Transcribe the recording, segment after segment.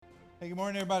Hey, good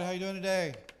morning, everybody. How you doing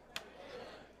today?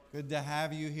 Good to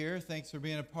have you here. Thanks for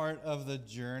being a part of the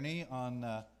journey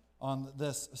on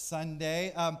this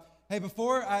Sunday. Hey,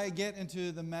 before I get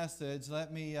into the message,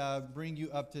 let me bring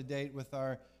you up to date with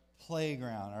our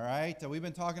playground, all right? We've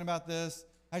been talking about this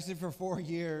actually for 4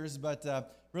 years, but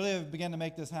really have begun to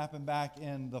make this happen back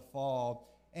in the fall.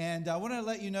 And I want to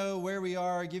let you know where we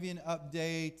are, give you an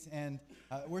update, and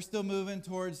we're still moving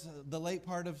towards the late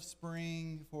part of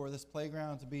spring for this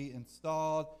playground to be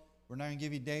installed. We're not going to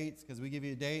give you dates because we give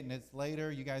you a date and it's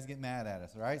later. You guys get mad at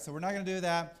us, all right? So we're not going to do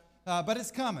that, but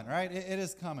it's coming, right? It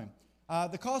is coming.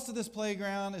 The cost of this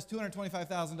playground is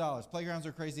 $225,000. Playgrounds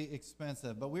are crazy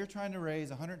expensive, but we're trying to raise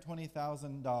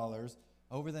 $120,000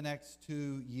 over the next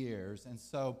 2 years. And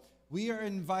so we are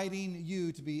inviting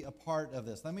you to be a part of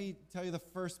this. Let me tell you the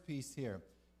first piece here.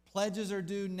 Pledges are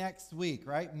due next week,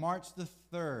 right? March the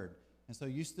 3rd. And so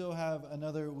you still have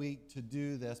another week to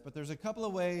do this. But there's a couple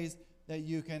of ways that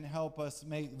you can help us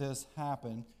make this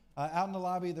happen. Out in the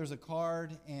lobby, there's a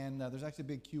card, and there's actually a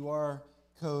big QR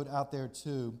code out there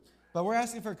too. But we're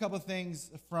asking for a couple of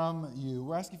things from you.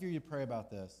 We're asking for you to pray about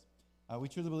this. We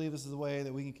truly believe this is a way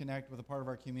that we can connect with a part of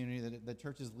our community that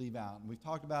churches leave out. And we've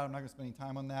talked about it. I'm not going to spend any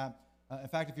time on that. In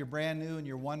fact, if you're brand new and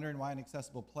you're wondering why an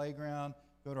accessible playground,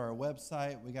 go to our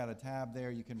website. We got a tab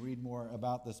there. You can read more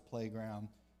about this playground.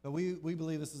 But we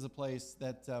believe this is a place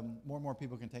that more and more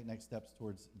people can take next steps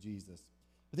towards Jesus.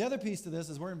 But the other piece to this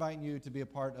is we're inviting you to be a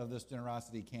part of this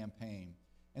generosity campaign.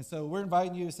 And so we're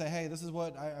inviting you to say, hey, this is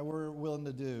what we're willing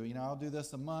to do. You know, I'll do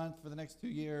this a month for the next 2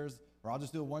 years, or I'll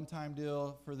just do a one-time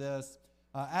deal for this.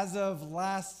 As of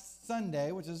last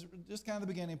Sunday, which is just kind of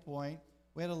the beginning point,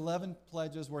 we had 11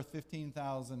 pledges worth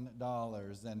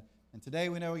 $15,000. And today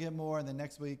we know we get more, and then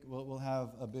next week we'll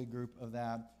have a big group of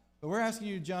that. But we're asking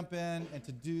you to jump in and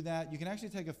to do that. You can actually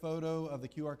take a photo of the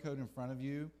QR code in front of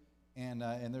you, and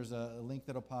there's a link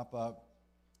that'll pop up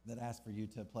that asks for you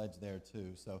to pledge there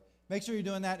too. So make sure you're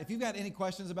doing that. If you've got any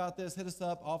questions about this, hit us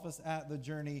up,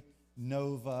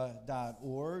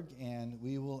 office@thejourneynova.org, and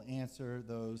we will answer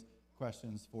those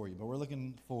questions for you. But we're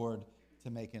looking forward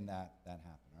to making that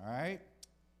happen, all right?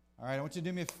 All right, I want you to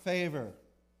do me a favor. I want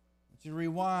you to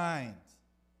rewind.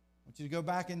 I want you to go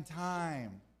back in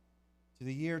time to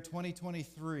the year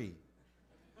 2023. You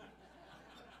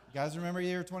guys remember the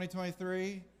year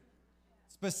 2023?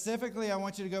 Specifically, I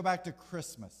want you to go back to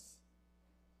Christmas.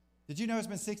 Did you know it's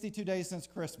been 62 days since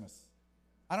Christmas?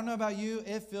 I don't know about you,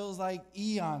 it feels like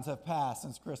eons have passed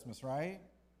since Christmas, right?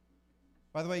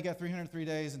 By the way, you got 303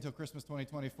 days until Christmas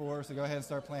 2024, so go ahead and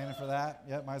start planning for that.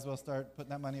 Yep, might as well start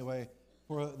putting that money away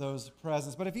for those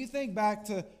presents. But if you think back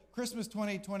to Christmas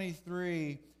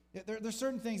 2023, there's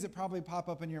certain things that probably pop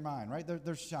up in your mind, right?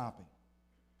 There's shopping.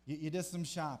 You did some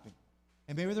shopping.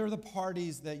 And maybe there were the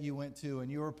parties that you went to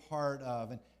and you were part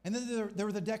of. And then there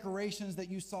were the decorations that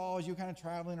you saw as you were kind of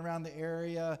traveling around the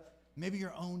area. Maybe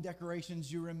your own decorations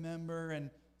you remember. And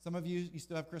some of you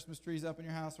still have Christmas trees up in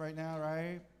your house right now,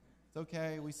 right? It's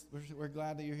okay. We're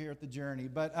glad that you're here at the journey.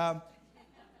 But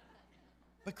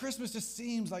Christmas just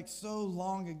seems like so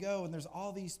long ago, and there's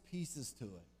all these pieces to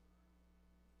it.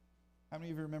 How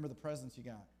many of you remember the presents you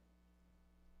got?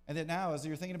 And then now, as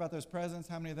you're thinking about those presents,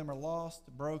 how many of them are lost,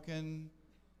 broken,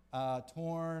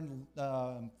 torn,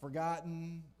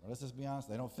 forgotten? Or let's just be honest,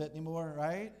 they don't fit anymore,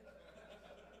 right?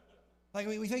 Like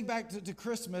we think back to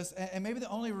Christmas, and maybe the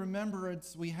only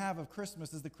remembrance we have of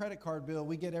Christmas is the credit card bill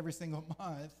we get every single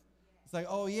month. It's like,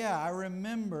 oh yeah, I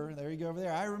remember. There you go over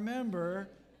there. I remember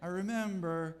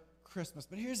Christmas.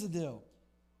 But here's the deal.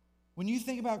 When you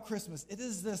think about Christmas, it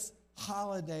is this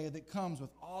holiday that comes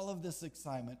with all of this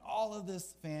excitement, all of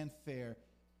this fanfare,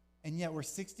 and yet we're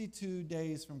 62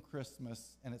 days from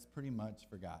Christmas, and it's pretty much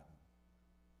forgotten.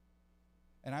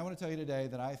 And I want to tell you today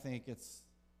that I think it's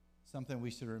something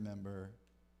we should remember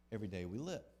every day we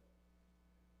live.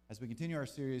 As we continue our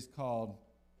series called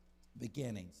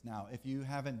Beginnings. Now, if you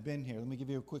haven't been here, let me give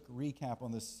you a quick recap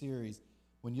on this series.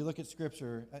 When you look at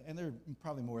Scripture, and there are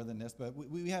probably more than this, but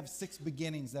we have 6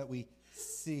 beginnings that we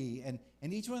see. And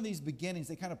each one of these beginnings,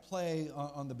 they kind of play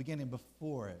on the beginning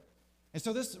before it. And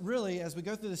so this really, as we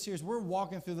go through this series, we're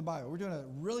walking through the Bible. We're doing a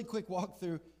really quick walk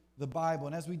through the Bible.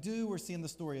 And as we do, we're seeing the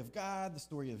story of God, the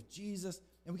story of Jesus,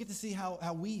 and we get to see how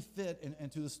we fit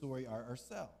into the story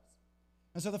ourselves.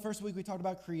 And so the first week we talked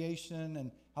about creation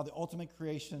and how the ultimate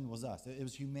creation was us. It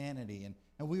was humanity, and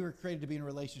we were created to be in a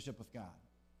relationship with God.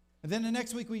 And then the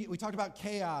next week we talked about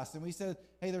chaos, and we said,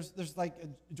 hey, there's like,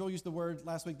 Joel used the word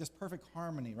last week, this perfect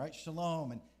harmony, right?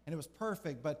 Shalom, and it was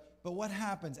perfect, but what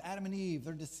happens? Adam and Eve,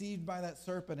 they're deceived by that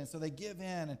serpent, and so they give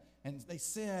in, and they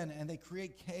sin, and they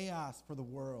create chaos for the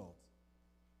world.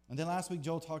 And then last week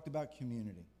Joel talked about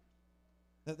community.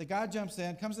 The God jumps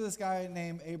in, comes to this guy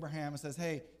named Abraham and says,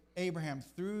 hey, Abraham,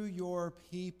 through your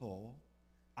people,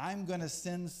 I'm going to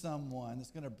send someone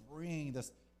that's going to bring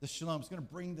this shalom. It's going to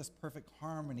bring this perfect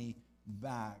harmony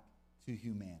back to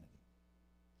humanity.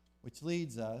 Which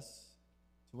leads us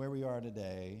to where we are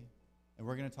today, and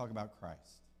we're going to talk about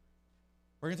Christ.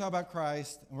 We're going to talk about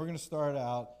Christ, and we're going to start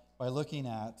out by looking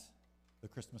at the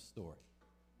Christmas story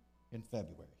in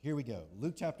February. Here we go.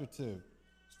 Luke chapter 2,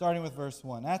 starting with verse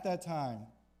 1. At that time,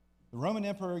 the Roman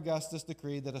Emperor Augustus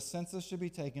decreed that a census should be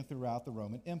taken throughout the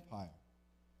Roman Empire.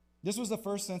 This was the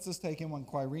first census taken when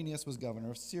Quirinius was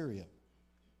governor of Syria.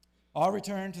 All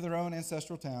returned to their own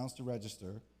ancestral towns to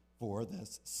register for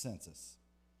this census.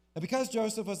 And because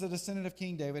Joseph was a descendant of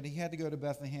King David, he had to go to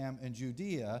Bethlehem in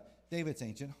Judea, David's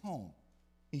ancient home.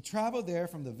 He traveled there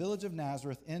from the village of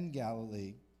Nazareth in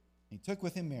Galilee. He took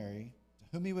with him Mary, to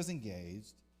whom he was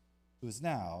engaged, who is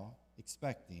now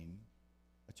expecting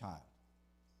a child.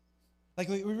 Like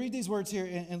we read these words here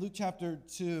in Luke chapter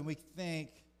 2, and we think,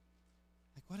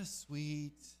 like, what a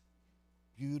sweet,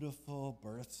 beautiful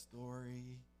birth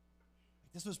story.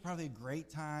 Like, this was probably a great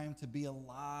time to be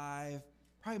alive,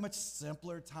 probably a much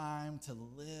simpler time to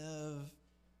live.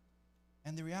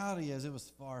 And the reality is, it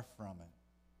was far from it.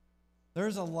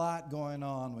 There's a lot going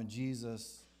on when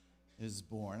Jesus is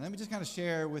born. Let me just kind of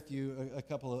share with you a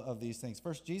couple of these things.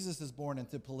 First, Jesus is born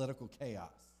into political chaos.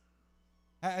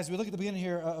 As we look at the beginning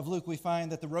here of Luke, we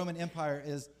find that the Roman Empire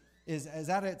is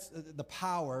at the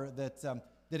power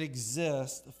that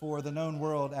exists for the known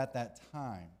world at that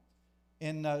time.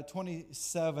 In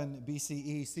 27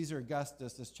 BCE, Caesar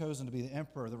Augustus is chosen to be the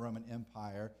emperor of the Roman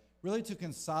Empire, really to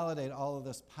consolidate all of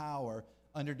this power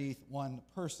underneath one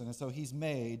person. And so he's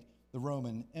made the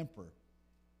Roman emperor.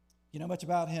 You know much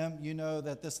about him. You know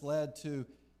that this led to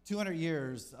 200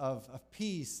 years of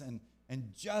peace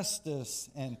and justice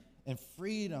and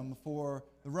freedom for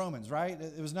the Romans, right?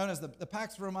 It was known as the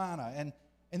Pax Romana.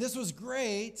 And this was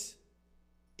great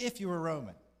if you were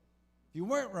Roman. If you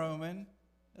weren't Roman,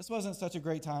 this wasn't such a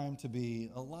great time to be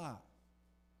alive.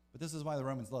 But this is why the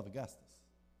Romans love Augustus.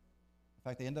 In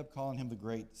fact, they end up calling him the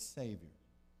great Savior.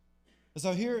 And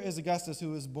so here is Augustus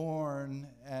who was born,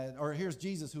 or here's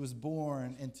Jesus who was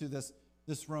born into this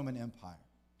Roman Empire.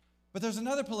 But there's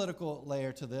another political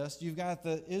layer to this. You've got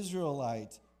the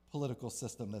Israelite political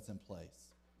system that's in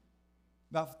place.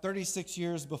 About 36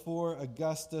 years before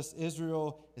Augustus,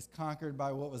 Israel is conquered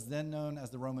by what was then known as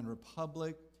the Roman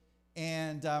Republic.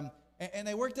 And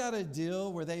they worked out a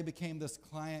deal where they became this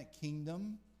client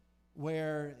kingdom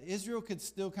where Israel could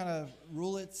still kind of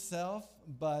rule itself,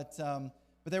 but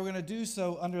they were going to do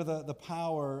so under the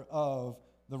power of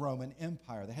the Roman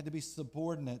Empire. They had to be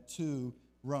subordinate to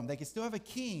Rome. They could still have a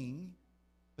king,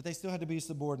 but they still had to be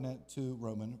subordinate to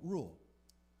Roman rule.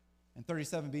 In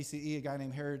 37 BCE, a guy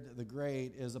named Herod the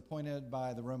Great is appointed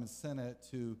by the Roman Senate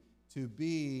to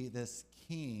be this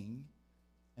king.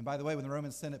 And by the way, when the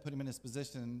Roman Senate put him in his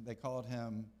position, they called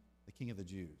him the King of the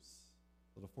Jews.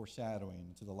 A little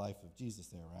foreshadowing to the life of Jesus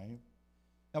there, right?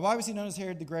 Now, why was he known as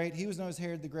Herod the Great? He was known as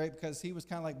Herod the Great because he was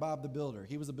kind of like Bob the Builder.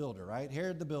 He was a builder, right?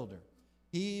 Herod the Builder.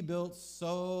 He built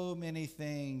so many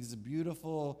things,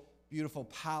 beautiful, beautiful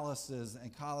palaces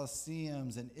and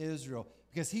colosseums in Israel,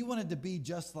 because he wanted to be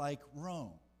just like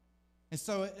Rome. And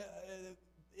so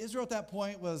Israel at that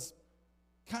point was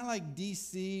kind of like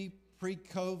D.C.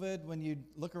 pre-COVID. When you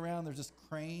look around, there's just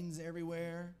cranes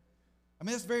everywhere. I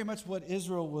mean, that's very much what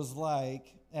Israel was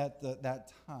like at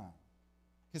that time.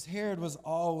 Because Herod was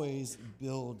always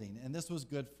building, and this was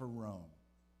good for Rome.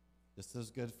 This was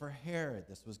good for Herod.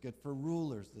 This was good for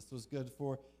rulers. This was good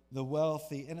for the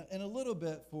wealthy, and a little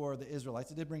bit for the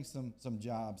Israelites. It did bring some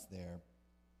jobs there.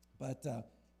 But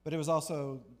it was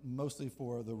also mostly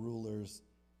for the rulers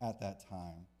at that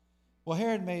time. Well,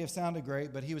 Herod may have sounded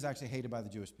great, but he was actually hated by the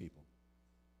Jewish people.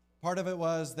 Part of it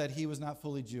was that he was not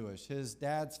fully Jewish. His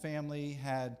dad's family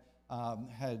had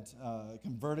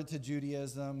converted to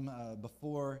Judaism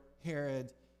before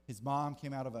Herod. His mom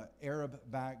came out of an Arab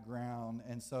background,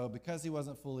 and so because he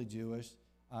wasn't fully Jewish,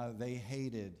 they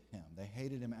hated him. They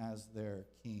hated him as their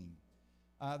king.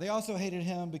 They also hated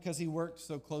him because he worked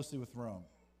so closely with Rome.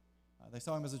 They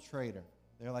saw him as a traitor.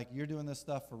 They're like, you're doing this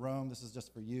stuff for Rome. This is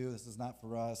just for you. This is not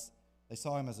for us. They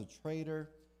saw him as a traitor.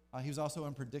 He was also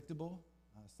unpredictable.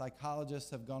 Psychologists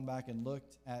have gone back and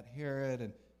looked at Herod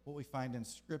and what we find in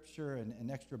Scripture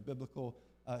and extra biblical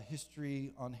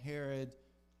history on Herod,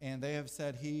 and they have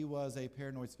said he was a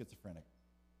paranoid schizophrenic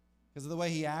because of the way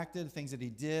he acted, things that he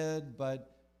did,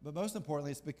 but most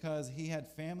importantly, it's because he had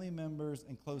family members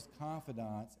and close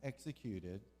confidants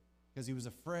executed because he was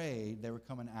afraid they were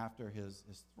coming after his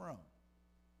throne.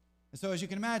 And so as you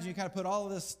can imagine, you kind of put all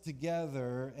of this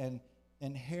together,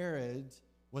 and Herod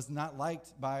was not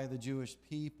liked by the Jewish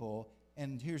people.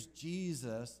 And here's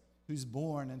Jesus, who's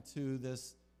born into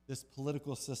this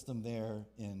political system there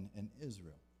in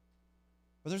Israel.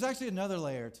 But there's actually another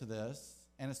layer to this,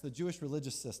 and it's the Jewish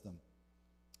religious system.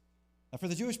 Now, for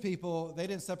the Jewish people, they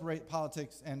didn't separate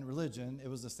politics and religion. It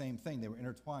was the same thing. They were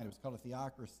intertwined. It was called a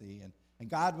theocracy. And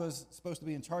God was supposed to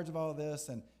be in charge of all of this,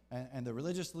 and the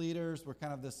religious leaders were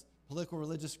kind of this political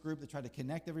religious group that tried to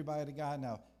connect everybody to God.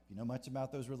 Now, if you know much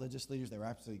about those religious leaders, they were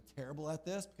absolutely terrible at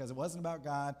this because it wasn't about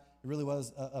God. It really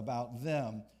was about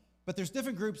them. But there's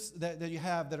different groups that you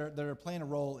have that are playing a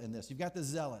role in this. You've got the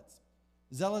Zealots.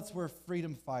 Zealots were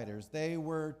freedom fighters. They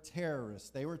were terrorists.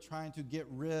 They were trying to get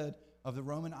rid of the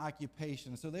Roman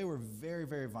occupation. So they were very,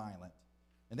 very violent.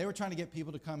 And they were trying to get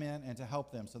people to come in and to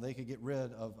help them so they could get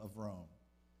rid of Rome.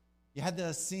 You had the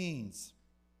Essenes.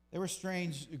 They were a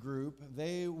strange group.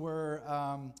 They were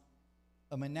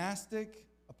a monastic,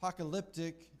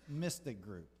 apocalyptic, mystic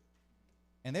group.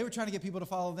 And they were trying to get people to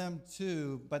follow them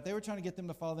too, but they were trying to get them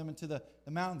to follow them into the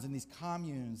mountains and these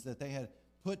communes that they had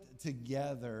put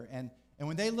together. And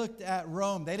when they looked at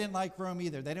Rome, they didn't like Rome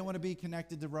either. They didn't want to be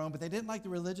connected to Rome, but they didn't like the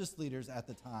religious leaders at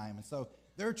the time. And so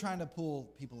they were trying to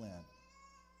pull people in.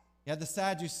 You had the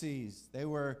Sadducees. They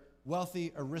were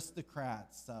wealthy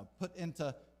aristocrats put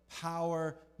into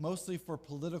power mostly for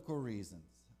political reasons.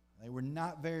 They were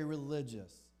not very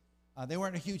religious. They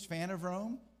weren't a huge fan of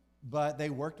Rome, but they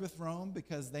worked with Rome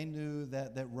because they knew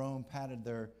that Rome padded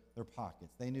their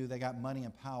pockets. They knew they got money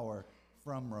and power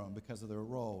from Rome because of their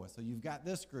role. And so you've got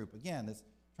this group, again, that's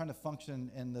trying to function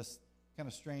in this kind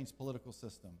of strange political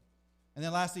system. And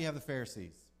then lastly, you have the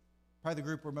Pharisees, probably the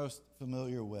group we're most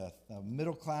familiar with.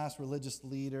 Middle-class religious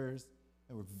leaders.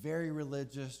 They were very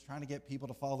religious, trying to get people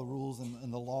to follow the rules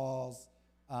and the laws.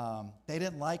 They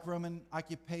didn't like Roman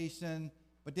occupation,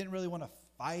 but didn't really want to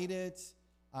fight it.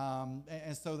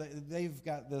 And so they've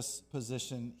got this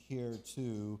position here,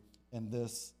 too, in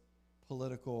this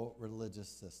political religious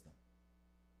system.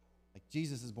 Like,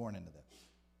 Jesus is born into this.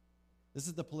 This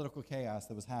is the political chaos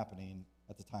that was happening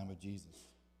at the time of Jesus.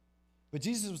 But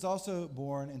Jesus was also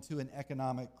born into an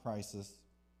economic crisis.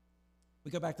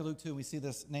 We go back to Luke 2, and we see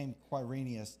this name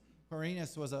Quirinius.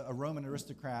 Quirinius was a Roman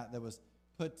aristocrat that was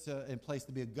put in place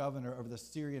to be a governor over the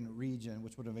Syrian region,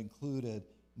 which would have included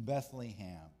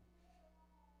Bethlehem.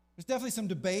 There's definitely some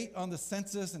debate on the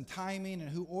census and timing and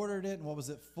who ordered it and what was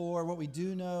it for. What we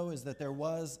do know is that there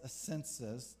was a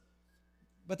census,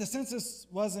 but the census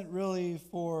wasn't really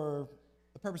for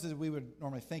the purposes that we would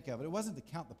normally think of it. It wasn't to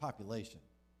count the population.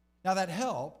 Now, that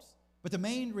helped, but the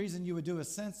main reason you would do a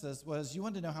census was you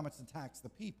wanted to know how much to tax the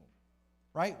people,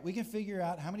 right? We can figure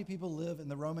out how many people live in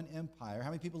the Roman Empire, how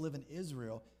many people live in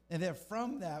Israel, and then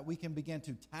from that, we can begin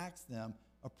to tax them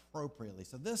appropriately.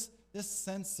 So this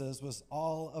census was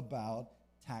all about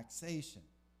taxation.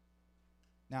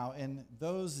 Now, in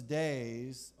those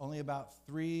days, only about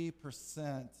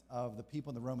 3% of the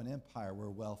people in the Roman Empire were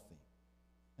wealthy.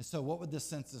 And so what would this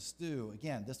census do?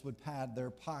 Again, this would pad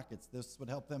their pockets. This would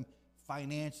help them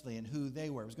financially and who they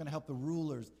were. It was going to help the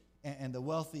rulers and the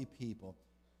wealthy people.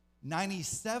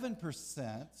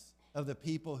 97% of the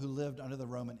people who lived under the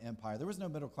Roman Empire, there was no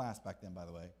middle class back then, by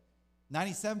the way,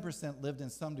 97% lived in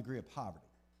some degree of poverty.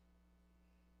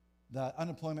 The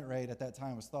unemployment rate at that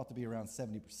time was thought to be around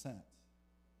 70%.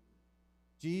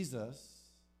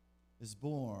 Jesus is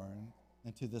born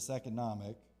into this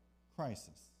economic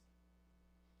crisis.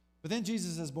 But then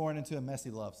Jesus is born into a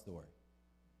messy love story.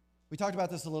 We talked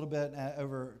about this a little bit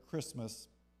over Christmas.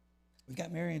 We've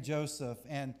got Mary and Joseph,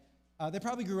 and they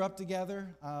probably grew up together.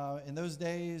 In those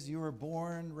days, you were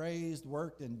born, raised,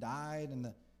 worked, and died in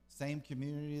the same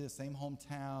community, the same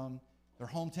hometown. Their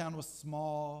hometown was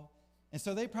small. And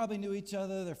so they probably knew each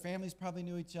other. Their families probably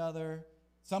knew each other.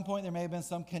 At some point, there may have been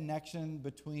some connection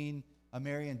between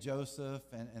Mary and Joseph.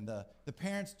 And the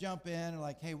parents jump in and are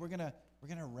like, hey, we're gonna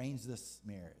arrange this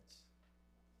marriage.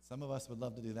 Some of us would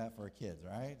love to do that for our kids,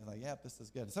 right? Like, yep, this is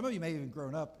good. Some of you may have even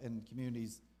grown up in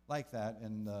communities like that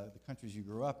in the countries you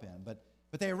grew up in. But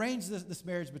they arranged this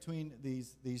marriage between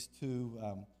these two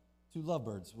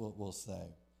lovebirds, we'll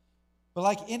say. But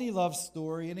like any love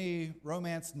story, any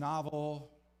romance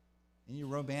novel, any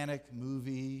romantic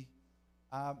movie,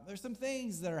 there's some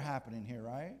things that are happening here,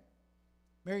 right?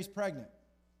 Mary's pregnant,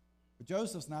 but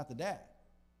Joseph's not the dad.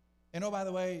 And oh, by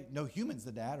the way, no human's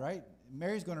the dad, right?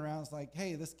 Mary's going around, it's like,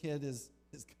 hey, this kid is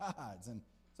God's. And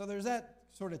so there's that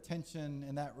sort of tension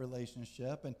in that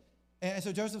relationship. And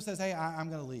so Joseph says, hey, I'm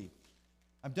going to leave.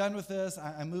 I'm done with this.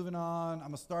 I'm moving on. I'm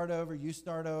going to start over. You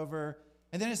start over.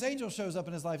 And then this angel shows up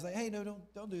in his life. He's like, hey, no,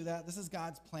 don't do that. This is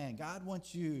God's plan. God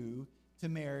wants you to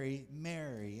marry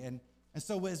Mary. And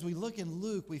so as we look in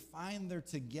Luke, we find they're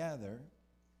together.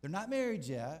 They're not married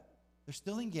yet. They're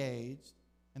still engaged.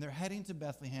 And they're heading to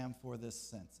Bethlehem for this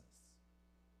census.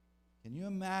 Can you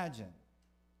imagine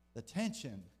the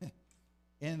tension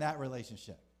in that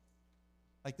relationship?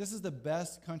 Like, this is the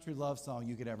best country love song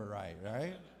you could ever write,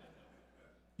 right?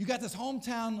 You got this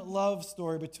hometown love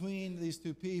story between these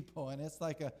two people, and it's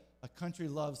like a country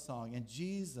love song. And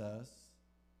Jesus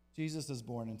is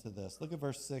born into this. Look at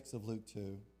verse 6 of Luke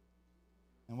 2.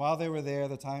 And while they were there,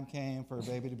 the time came for a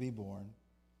baby to be born.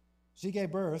 She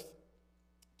gave birth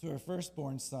to her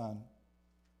firstborn son.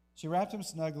 She wrapped him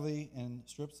snugly in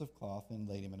strips of cloth and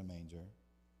laid him in a manger,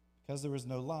 because there was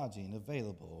no lodging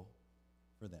available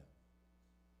for them.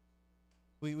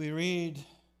 We read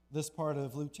this part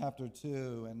of Luke chapter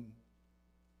 2, and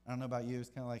I don't know about you, it's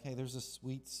kind of like, hey, there's a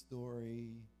sweet story,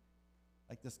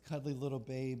 like this cuddly little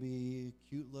baby,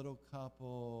 cute little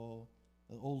couple,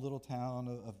 the old little town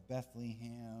of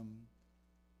Bethlehem.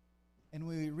 And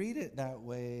when we read it that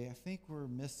way, I think we're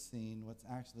missing what's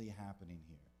actually happening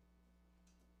here.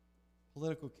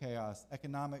 Political chaos,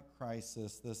 economic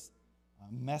crisis, this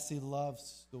messy love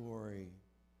story.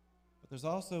 But there's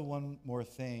also one more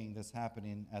thing that's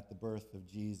happening at the birth of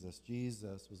Jesus.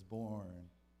 Jesus was born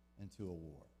into a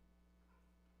war.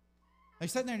 You're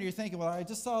sitting there and you're thinking, well, I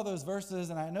just saw those verses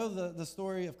and I know the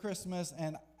story of Christmas,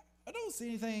 and I don't see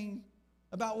anything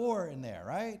about war in there,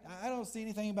 right? I don't see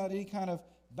anything about any kind of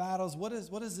battles. What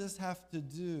does this have to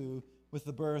do with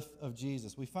the birth of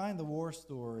Jesus? We find the war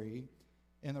story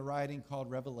in the writing called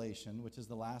Revelation, which is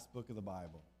the last book of the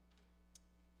Bible.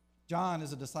 John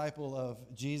is a disciple of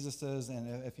Jesus's,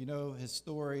 and if you know his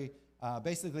story,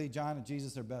 basically John and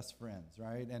Jesus are best friends,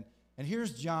 right? And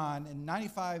here's John in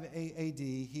 95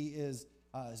 A.D. He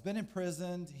has been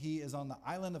imprisoned. He is on the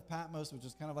island of Patmos, which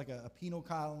is kind of like a penal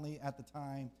colony at the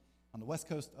time on the west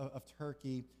coast of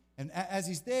Turkey. And as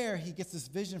he's there, he gets this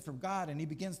vision from God, and he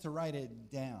begins to write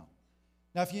it down.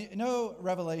 Now, if you know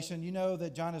Revelation, you know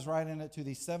that John is writing it to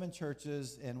these 7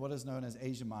 churches in what is known as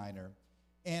Asia Minor.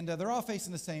 And they're all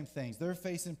facing the same things. They're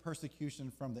facing persecution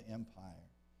from the empire.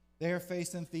 They are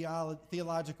facing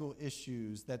theological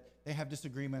issues that they have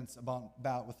disagreements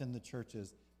about within the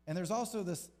churches. And there's also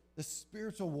this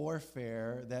spiritual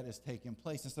warfare that is taking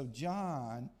place. And so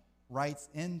John writes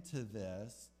into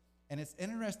this. And it's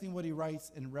interesting what he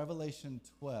writes in Revelation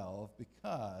 12,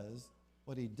 because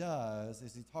what he does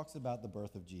is he talks about the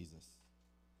birth of Jesus.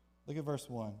 Look at verse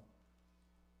 1.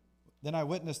 Then I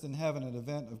witnessed in heaven an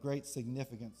event of great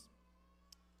significance.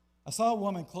 I saw a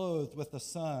woman clothed with the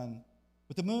sun,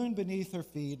 with the moon beneath her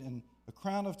feet, and a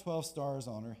crown of 12 stars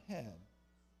on her head.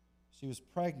 She was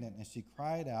pregnant, and she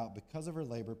cried out because of her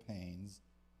labor pains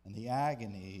and the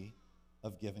agony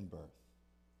of giving birth.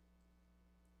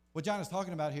 What John is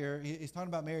talking about here, he's talking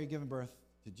about Mary giving birth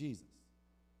to Jesus.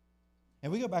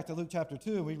 And we go back to Luke chapter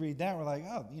 2, and we read that, and we're like,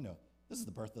 oh, this is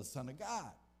the birth of the Son of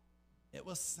God. It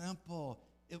was simple.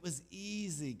 It was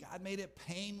easy. God made it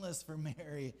painless for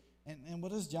Mary. And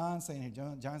what is John saying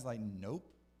here? John's like, nope.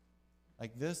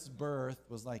 Like, this birth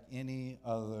was like any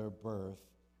other birth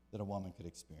that a woman could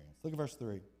experience. Look at verse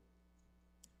 3.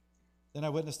 Then I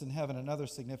witnessed in heaven another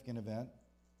significant event.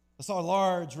 I saw a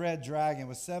large red dragon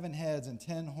with 7 heads and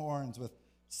 10 horns, with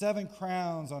 7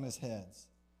 crowns on his heads.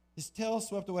 His tail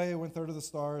swept away 1/3 of the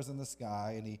stars in the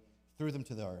sky, and he threw them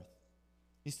to the earth.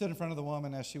 He stood in front of the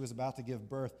woman as she was about to give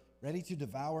birth, ready to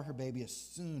devour her baby as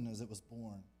soon as it was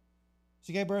born.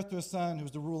 She gave birth to a son who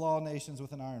was to rule all nations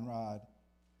with an iron rod,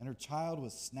 and her child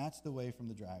was snatched away from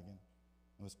the dragon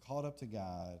and was caught up to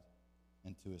God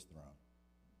and to his throne.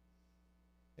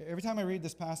 Every time I read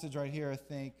this passage right here, I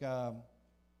think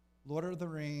Lord of the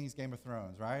Rings, Game of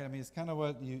Thrones, right? I mean, it's kind of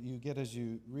what you get as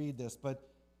you read this. But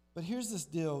here's this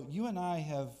deal. You and I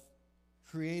have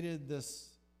created this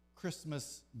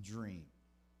Christmas dream.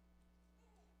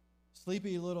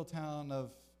 Sleepy little town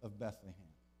of Bethlehem.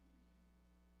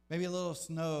 Maybe a little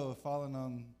snow falling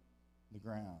on the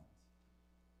ground.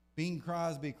 Bing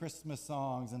Crosby Christmas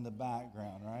songs in the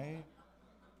background, right?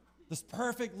 This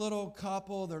perfect little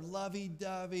couple, they're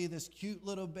lovey-dovey, this cute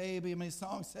little baby. I mean, the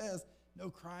song says, no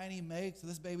crying he makes, so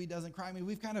this baby doesn't cry. I mean,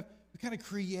 we've kind of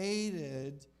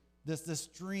created this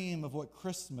dream of what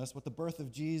Christmas, what the birth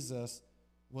of Jesus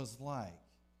was like.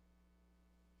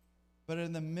 But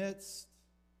in the midst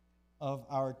of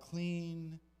our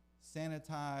clean,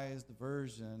 sanitized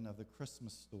version of the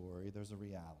Christmas story, there's a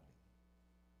reality.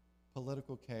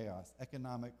 Political chaos,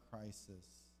 economic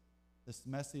crisis, this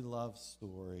messy love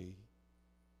story,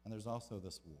 and there's also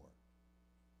this war.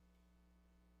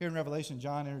 Here in Revelation,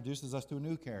 John introduces us to a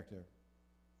new character,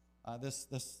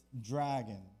 this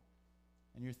dragon.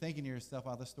 And you're thinking to yourself,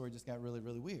 oh, this story just got really,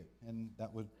 really weird. And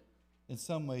that would, in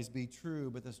some ways, be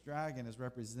true, but this dragon is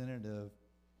representative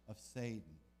of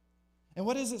Satan. And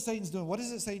what is it Satan's doing? What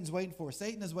is it Satan's waiting for?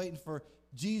 Satan is waiting for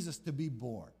Jesus to be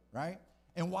born, right?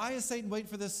 And why is Satan waiting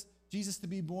for this Jesus to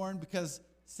be born? Because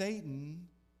Satan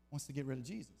wants to get rid of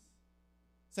Jesus.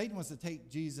 Satan wants to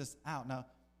take Jesus out. Now,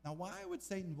 why would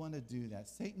Satan want to do that?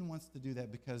 Satan wants to do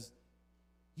that because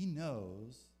he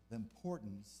knows the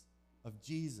importance of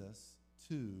Jesus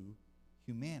to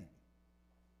humanity.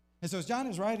 And so as John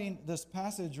is writing this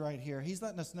passage right here, he's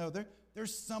letting us know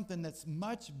there's something that's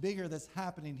much bigger that's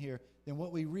happening here than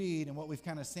what we read and what we've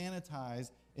kind of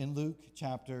sanitized in Luke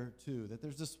chapter 2, that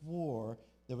there's this war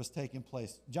that was taking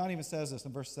place. John even says this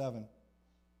in verse 7.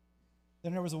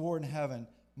 Then there was a war in heaven.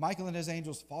 Michael and his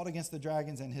angels fought against the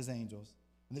dragons and his angels.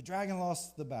 And the dragon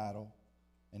lost the battle,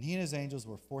 and he and his angels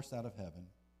were forced out of heaven.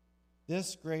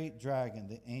 This great dragon,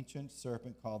 the ancient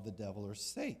serpent called the devil or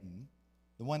Satan,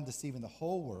 the one deceiving the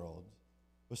whole world,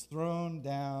 was thrown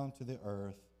down to the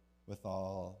earth with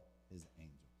all his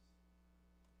angels.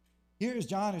 Here is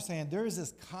John who's saying there is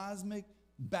this cosmic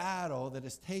battle that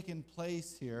has taken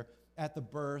place here at the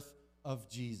birth of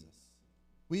Jesus.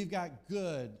 We've got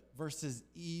good versus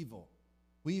evil.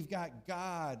 We've got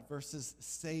God versus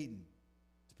Satan.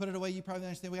 To put it away, you probably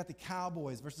understand we got the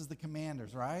Cowboys versus the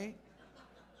Commanders, right?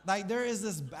 Like there is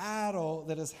this battle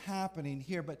that is happening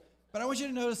here. But I want you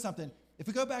to notice something. If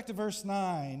we go back to verse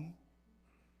 9,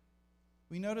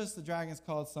 we notice the dragon's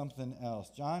called something else.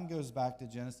 John goes back to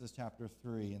Genesis chapter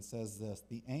 3 and says this,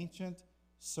 the ancient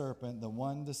serpent, the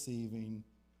one deceiving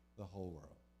the whole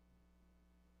world.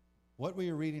 What we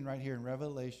are reading right here in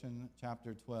Revelation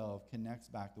chapter 12 connects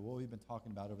back to what we've been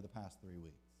talking about over the past 3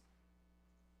 weeks.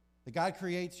 That God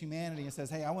creates humanity and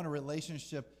says, hey, I want a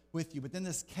relationship with you. But then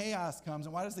this chaos comes.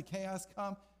 And why does the chaos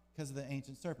come? Because of the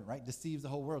ancient serpent, right? Deceives the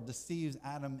whole world, deceives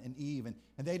Adam and Eve. And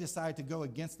they decide to go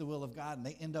against the will of God, and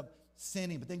they end up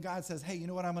sinning. But then God says, hey, you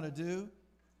know what I'm going to do?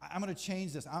 I'm going to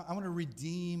change this. I'm going to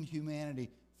redeem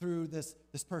humanity through this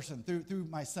person, through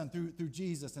my son, through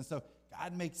Jesus. And so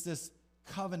God makes this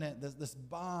covenant, this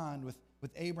bond with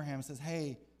Abraham, and says,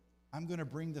 hey, I'm going to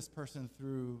bring this person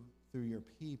through your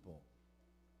people.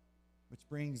 Which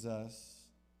brings us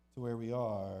to where we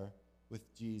are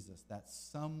with Jesus. That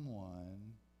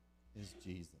someone is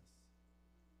Jesus.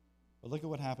 But look at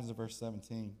what happens in verse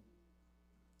 17.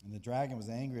 And the dragon was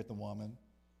angry at the woman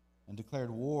and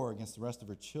declared war against the rest of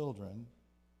her children,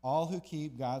 all who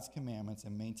keep God's commandments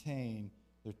and maintain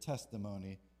their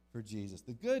testimony for Jesus.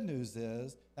 The good news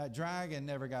is that dragon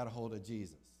never got a hold of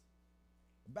Jesus.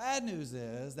 The bad news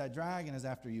is that dragon is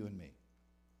after you and me.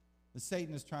 That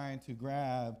Satan is trying to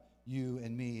grab you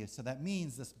and me. So that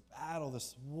means this battle,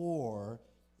 this war,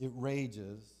 it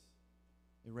rages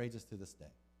to this day.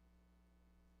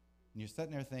 And you're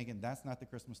sitting there thinking, that's not the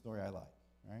Christmas story I like,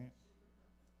 right?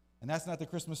 And that's not the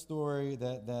Christmas story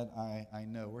that I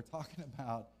know. We're talking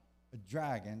about a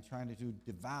dragon trying to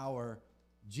devour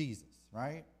Jesus,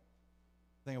 right?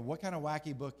 Thinking, what kind of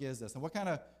wacky book is this? And what kind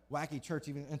of wacky church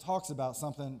even talks about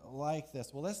something like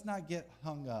this? Well, let's not get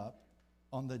hung up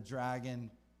on the dragon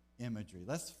imagery.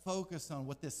 Let's focus on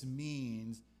what this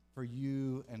means for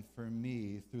you and for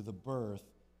me through the birth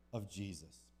of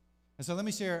Jesus. And so let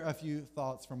me share a few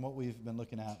thoughts from what we've been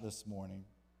looking at this morning.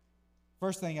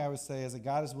 First thing I would say is that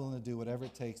God is willing to do whatever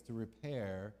it takes to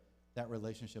repair that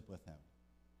relationship with him.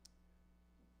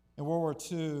 In World War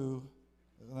II,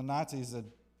 the Nazis had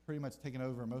pretty much taken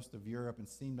over most of Europe and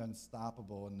seemed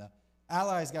unstoppable. And the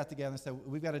Allies got together and said,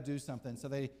 we've got to do something. So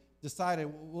they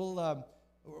decided,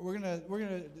 we're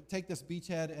gonna take this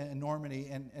beachhead in Normandy,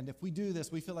 and if we do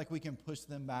this, we feel like we can push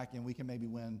them back and we can maybe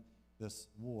win this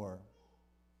war.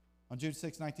 On June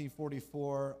 6,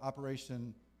 1944,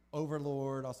 Operation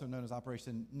Overlord, also known as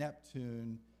Operation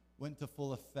Neptune, went into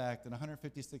full effect, and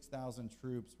 156,000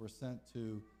 troops were sent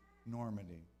to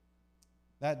Normandy.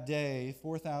 That day,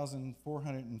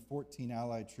 4,414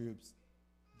 Allied troops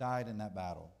died in that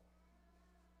battle.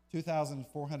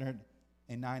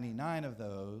 2,499 of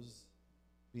those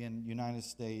being United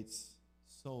States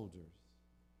soldiers.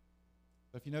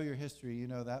 But if you know your history, you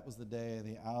know that was the day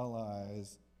the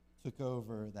Allies took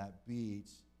over that beach.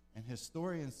 And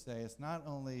historians say it's not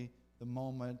only the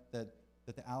moment that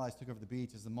the Allies took over the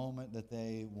beach, it's the moment that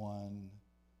they won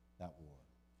that war.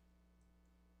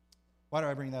 Why do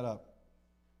I bring that up?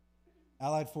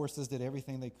 Allied forces did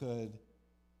everything they could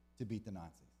to beat the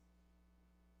Nazis.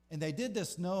 And they did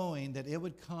this knowing that it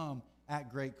would come at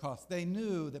great cost. They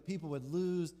knew that people would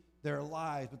lose their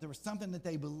lives, but there was something that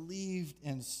they believed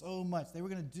in so much. They were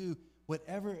going to do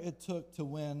whatever it took to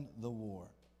win the war.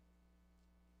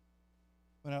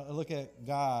 When I look at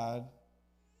God,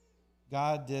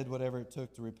 God did whatever it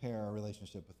took to repair our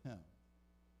relationship with him.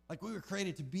 Like we were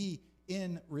created to be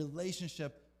in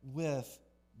relationship with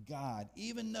God,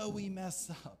 even though we mess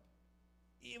up,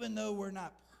 even though we're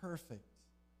not perfect.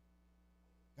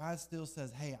 God still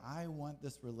says, hey, I want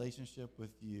this relationship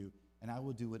with you, and I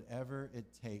will do whatever it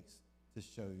takes to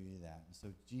show you that. And so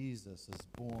Jesus is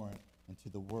born into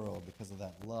the world because of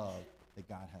that love that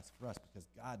God has for us, because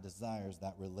God desires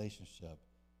that relationship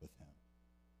with him.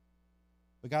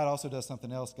 But God also does something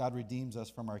else. God redeems us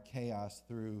from our chaos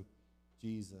through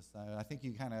Jesus. I think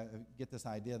you kind of get this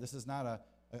idea. This is not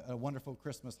a wonderful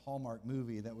Christmas Hallmark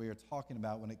movie that we are talking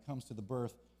about when it comes to the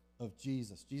birth of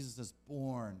Jesus. Jesus is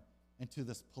born into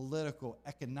this political,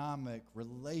 economic,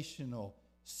 relational,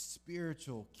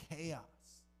 spiritual chaos.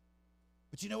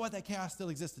 But you know what? That chaos still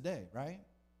exists today, right?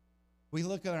 We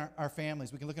look at our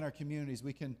families. We can look at our communities.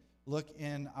 We can look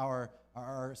in our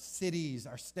cities,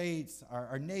 our states,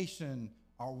 our nation,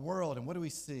 our world. And what do we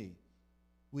see?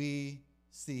 We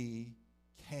see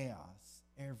chaos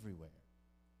everywhere.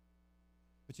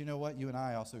 But you know what? You and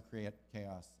I also create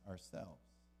chaos ourselves.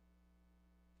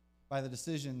 By the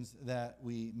decisions that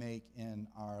we make in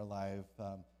our life,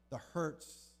 the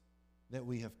hurts that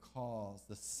we have caused,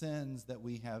 the sins that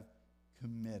we have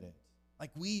committed.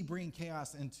 Like we bring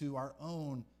chaos into our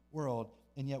own world.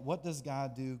 And yet what does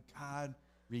God do? God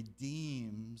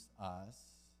redeems us,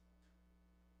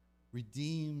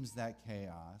 redeems that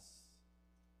chaos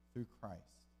through Christ.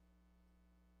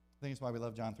 I think it's why we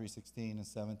love John 3:16 and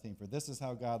 17. For this is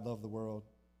how God loved the world.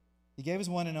 He gave his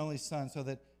one and only Son so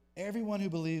that everyone who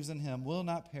believes in him will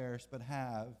not perish but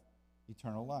have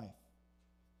eternal life.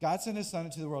 God sent his Son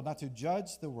into the world not to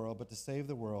judge the world but to save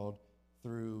the world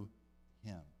through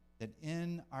him. That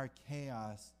in our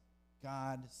chaos,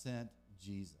 God sent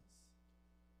Jesus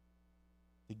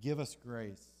to give us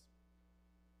grace,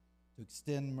 to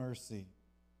extend mercy,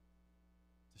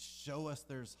 to show us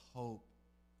there's hope,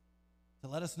 to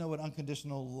let us know what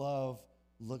unconditional love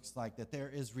looks like, that there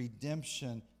is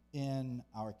redemption in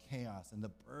our chaos. And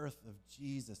the birth of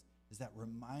Jesus is that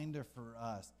reminder for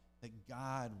us that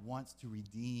God wants to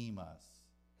redeem us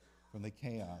from the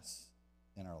chaos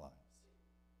in our lives.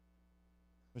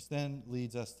 Which then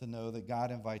leads us to know that God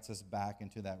invites us back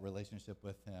into that relationship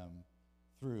with him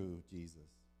through Jesus.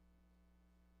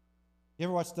 You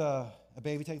ever watched a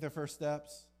baby take their first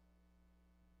steps?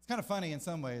 It's kind of funny in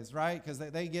some ways, right? Because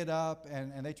they get up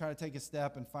and they try to take a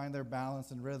step and find their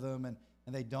balance and rhythm, and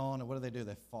they don't. And what do?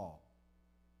 They fall.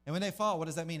 And when they fall, what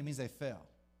does that mean? It means they fail.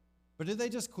 But did they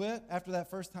just quit after that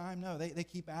first time? No, they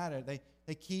keep at it.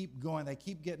 They keep going. They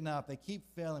keep getting up. They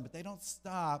keep failing, but they don't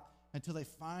stop until they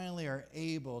finally are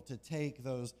able to take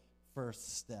those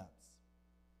first steps.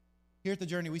 Here at The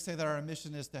Journey, we say that our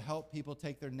mission is to help people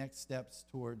take their next steps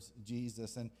towards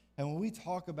Jesus. And when we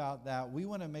talk about that, we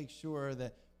want to make sure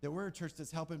that we're a church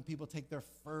that's helping people take their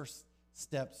first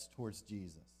steps towards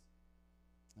Jesus.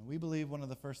 And we believe one of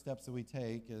the first steps that we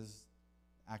take is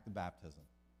the act of baptism.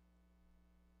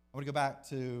 I want to go back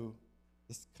to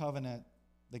this covenant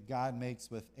that God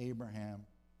makes with Abraham.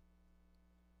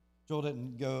 Joel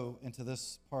didn't go into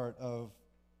this part of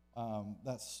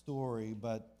that story,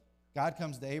 but God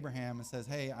comes to Abraham and says,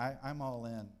 hey, I'm all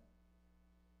in.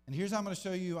 And here's how I'm going to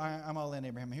show you I'm all in,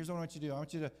 Abraham. Here's what I want you to do. I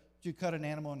want you to cut an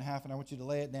animal in half, and I want you to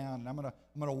lay it down, and I'm going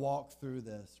to walk through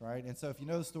this, right? And so if you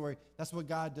know the story, that's what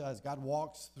God does. God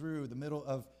walks through the middle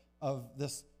of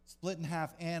this split in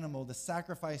half animal, the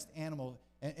sacrificed animal,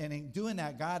 and in doing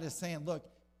that, God is saying, look,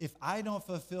 if I don't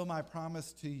fulfill my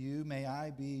promise to you, may I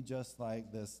be just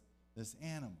like this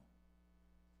animal.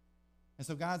 And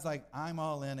so God's like, I'm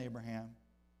all in, Abraham.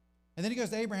 And then he goes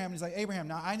to Abraham, and he's like, Abraham,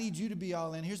 now I need you to be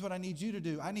all in. Here's what I need you to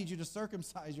do. I need you to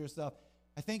circumcise yourself.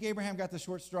 I think Abraham got the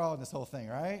short straw in this whole thing,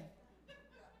 right?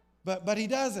 But he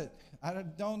does it. I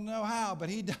don't know how, but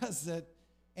he does it.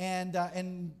 And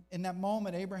in that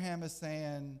moment, Abraham is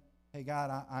saying, hey,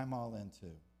 God, I'm all in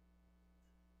too.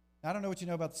 Now, I don't know what you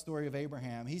know about the story of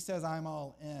Abraham. He says, I'm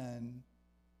all in.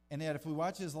 And yet, if we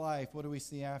watch his life, what do we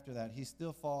see after that? He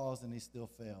still falls and he still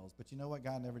fails. But you know what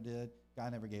God never did?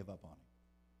 God never gave up on him.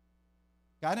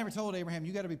 God never told Abraham,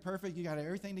 you got to be perfect. You got to have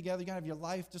everything together. You got to have your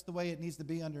life just the way it needs to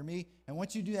be under me. And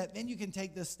once you do that, then you can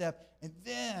take this step. And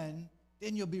then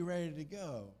you'll be ready to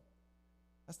go.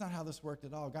 That's not how this worked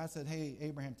at all. God said, hey,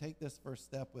 Abraham, take this first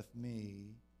step with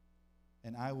me,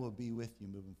 and I will be with you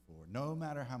moving forward, no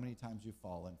matter how many times you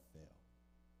fall and fail.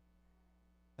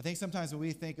 I think sometimes when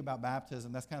we think about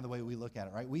baptism, that's kind of the way we look at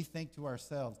it, right? We think to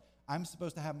ourselves, I'm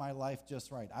supposed to have my life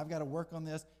just right. I've got to work on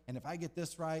this, and if I get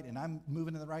this right and I'm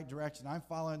moving in the right direction, I'm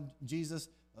following Jesus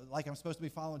like I'm supposed to be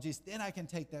following Jesus, then I can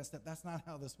take that step. That's not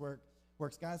how this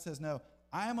works. God says, no,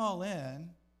 I'm all in,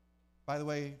 by the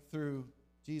way, through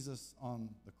Jesus on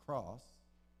the cross.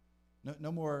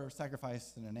 No more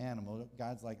sacrifice than an animal.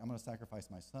 God's like, I'm going to sacrifice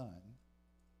my son.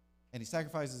 And he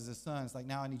sacrifices his son. It's like,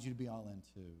 now I need you to be all in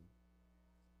too.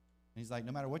 And he's like,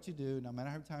 no matter what you do, no matter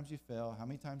how many times you fail, how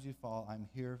many times you fall, I'm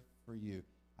here for you.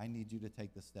 I need you to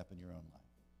take this step in your own life.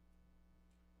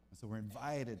 And so we're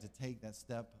invited to take that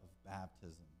step of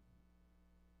baptism.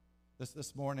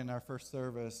 This morning in our first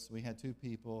service, we had two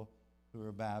people who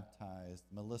were baptized,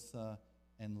 Melissa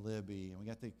and Libby, and we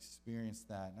got to experience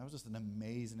that. And that was just an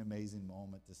amazing, amazing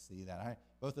moment to see that.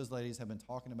 Both those ladies have been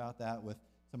talking about that with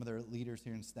some of their leaders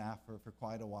here and staff for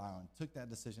quite a while, and took that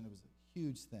decision. It was a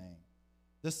huge thing.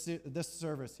 This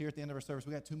service, here at the end of our service,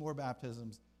 we got two more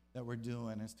baptisms that we're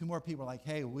doing. And it's two more people like,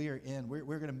 hey, we are in. We're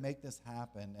going to make this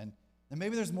happen. And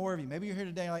maybe there's more of you. Maybe you're here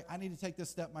today like, I need to take this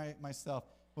step myself.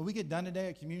 When we get done today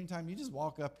at communion time, you just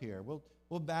walk up here.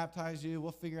 We'll baptize you.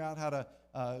 We'll figure out how to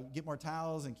get more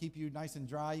towels and keep you nice and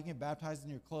dry. You can get baptized in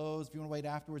your clothes. If you want to wait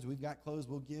afterwards, we've got clothes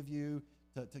we'll give you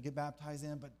to get baptized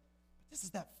in. But this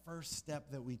is that first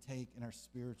step that we take in our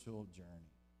spiritual journey.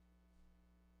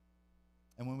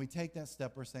 And when we take that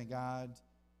step, we're saying, God,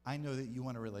 I know that you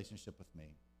want a relationship with me.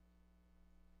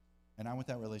 And I want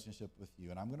that relationship with you.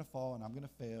 And I'm going to fall and I'm going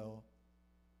to fail.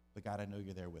 But God, I know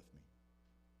you're there with me.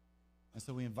 And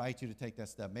so we invite you to take that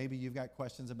step. Maybe you've got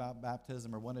questions about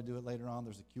baptism or want to do it later on.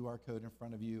 There's a QR code in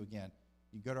front of you. Again,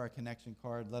 you go to our connection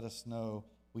card. Let us know.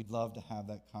 We'd love to have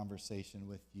that conversation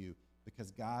with you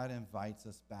because God invites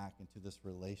us back into this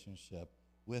relationship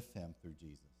with him through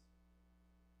Jesus.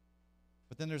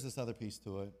 But then there's this other piece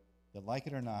to it, that like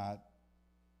it or not,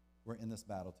 we're in this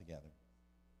battle together.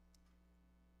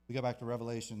 We go back to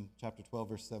Revelation chapter 12,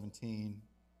 verse 17.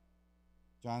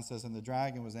 John says, and the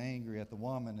dragon was angry at the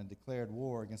woman and declared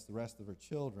war against the rest of her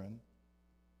children,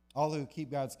 all who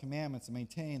keep God's commandments and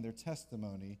maintain their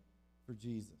testimony for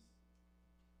Jesus.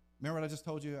 Remember what I just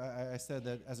told you? I said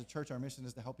that as a church, our mission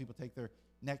is to help people take their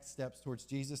next steps towards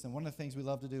Jesus. And one of the things we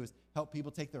love to do is help people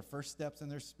take their first steps in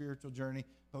their spiritual journey.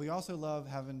 But we also love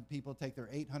having people take their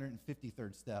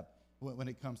 853rd step when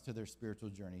it comes to their spiritual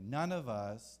journey. None of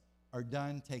us are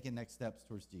done taking next steps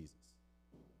towards Jesus.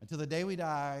 Until the day we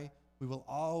die, we will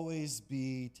always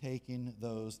be taking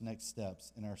those next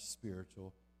steps in our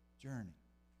spiritual journey.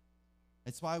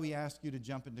 It's why we ask you to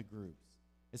jump into groups.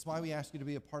 It's why we ask you to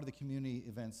be a part of the community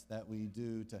events that we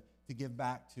do to give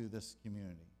back to this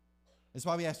community. It's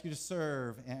why we ask you to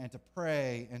serve and to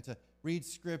pray and to read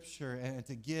scripture and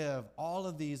to give. All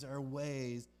of these are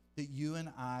ways that you and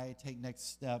I take next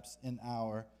steps in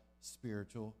our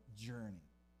spiritual journey.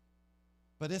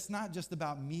 But it's not just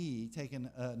about me taking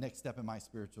a next step in my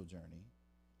spiritual journey.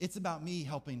 It's about me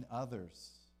helping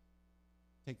others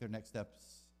take their next steps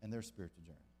in their spiritual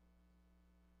journey.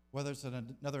 Whether it's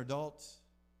another adult,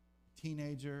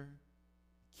 teenager,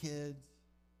 kid,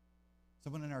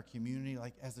 someone in our community,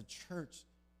 like as a church,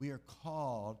 we are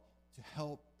called to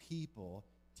help people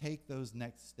take those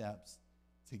next steps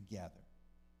together.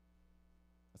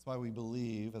 That's why we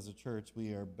believe as a church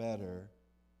we are better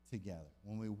together.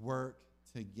 When we work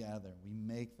together, we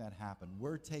make that happen.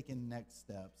 We're taking next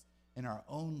steps in our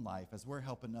own life as we're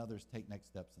helping others take next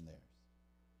steps in theirs.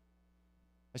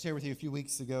 I shared with you a few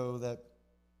weeks ago that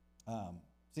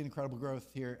seen incredible growth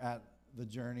here at the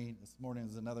Journey. This morning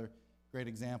is another great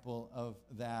example of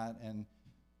that. And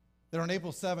then on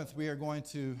April 7th, we are going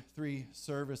to 3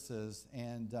 services,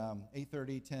 and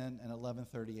 8:30, 10, and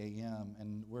 11:30 a.m.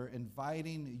 And we're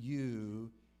inviting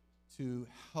you to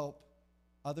help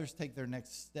others take their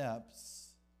next steps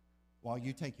while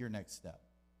you take your next step.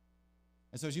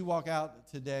 And so as you walk out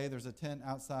today, there's a tent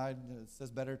outside that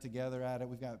says Better Together at it.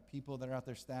 We've got people that are out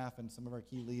there, staff, and some of our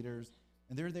key leaders.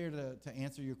 And they're there to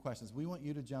answer your questions. We want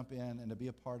you to jump in and to be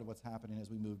a part of what's happening as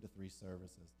we move to 3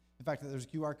 services. In fact, there's a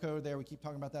QR code there. We keep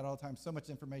talking about that all the time. So much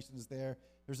information is there.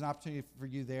 There's an opportunity for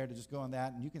you there to just go on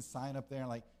that, and you can sign up there and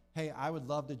like, hey, I would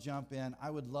love to jump in. I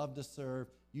would love to serve.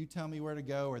 You tell me where to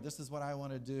go, or this is what I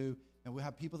want to do. And we'll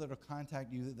have people that will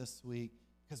contact you this week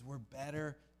because we're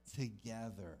better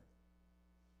together.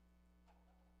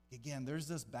 Again, there's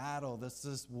this battle,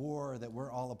 this war that we're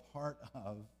all a part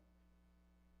of.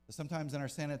 Sometimes in our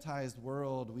sanitized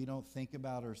world, we don't think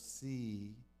about or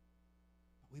see,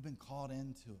 but we've been called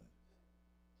into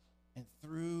it. And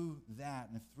through that,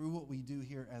 and through what we do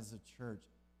here as a church,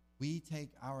 we take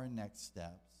our next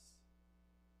steps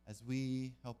as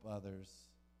we help others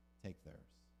take theirs.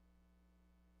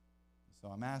 So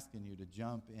I'm asking you to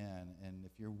jump in, and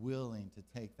if you're willing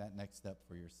to take that next step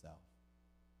for yourself.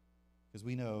 Because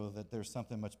we know that there's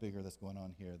something much bigger that's going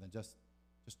on here than just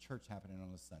church happening on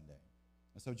a Sunday.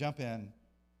 And so jump in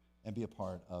and be a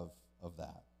part of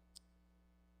that.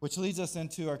 Which leads us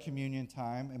into our communion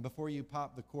time. And before you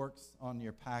pop the corks on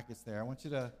your packets there, I want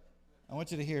you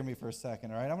to hear me for a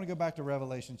second, all right? I'm going to go back to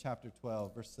Revelation chapter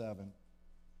 12, verse 7.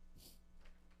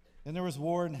 Then there was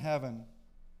war in heaven.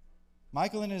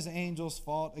 Michael and his angels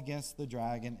fought against the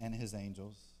dragon and his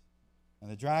angels. And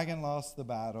the dragon lost the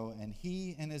battle, and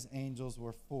he and his angels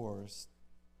were forced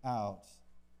out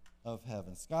of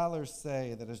heaven. Scholars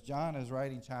say that as John is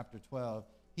writing chapter 12,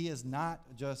 he is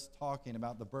not just talking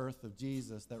about the birth of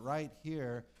Jesus, that right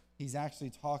here, he's actually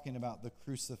talking about the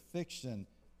crucifixion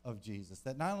of Jesus.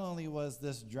 That not only was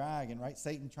this dragon, right,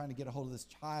 Satan trying to get a hold of this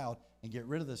child and get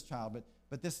rid of this child,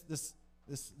 but this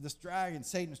dragon,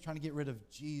 Satan, is trying to get rid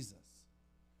of Jesus.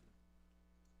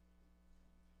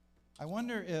 I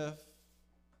wonder if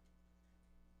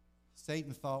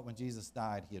Satan thought when Jesus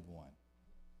died he had won.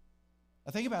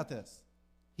 Now think about this.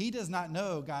 He does not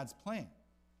know God's plan.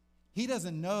 He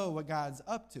doesn't know what God's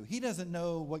up to. He doesn't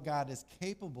know what God is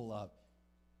capable of.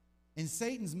 In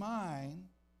Satan's mind,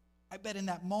 I bet in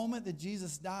that moment that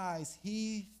Jesus dies,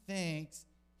 he thinks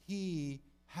he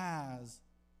has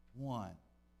won.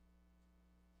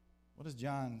 What does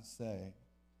John say?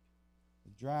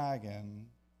 The dragon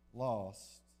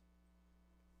lost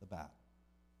the battle.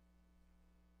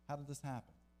 How did this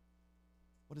happen?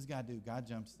 What does God do? God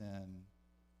jumps in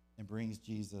and brings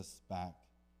Jesus back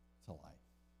to life.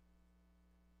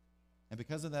 And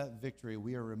because of that victory,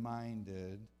 we are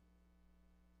reminded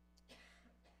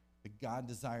that God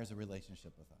desires a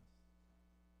relationship with us.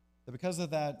 That because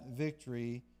of that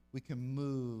victory, we can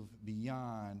move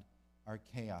beyond our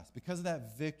chaos. Because of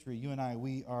that victory, you and I,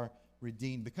 we are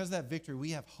redeemed. Because of that victory,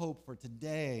 we have hope for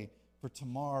today, for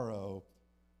tomorrow,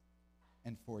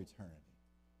 and for eternity.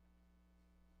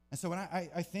 And so when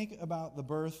I think about the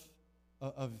birth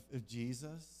of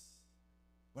Jesus,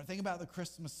 when I think about the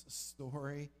Christmas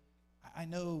story, I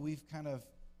know we've kind of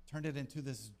turned it into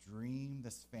this dream,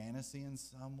 this fantasy in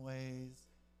some ways.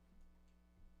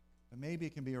 But maybe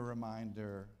it can be a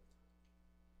reminder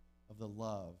of the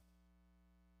love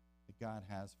that God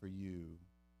has for you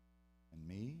and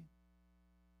me,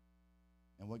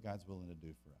 and what God's willing to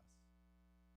do for us.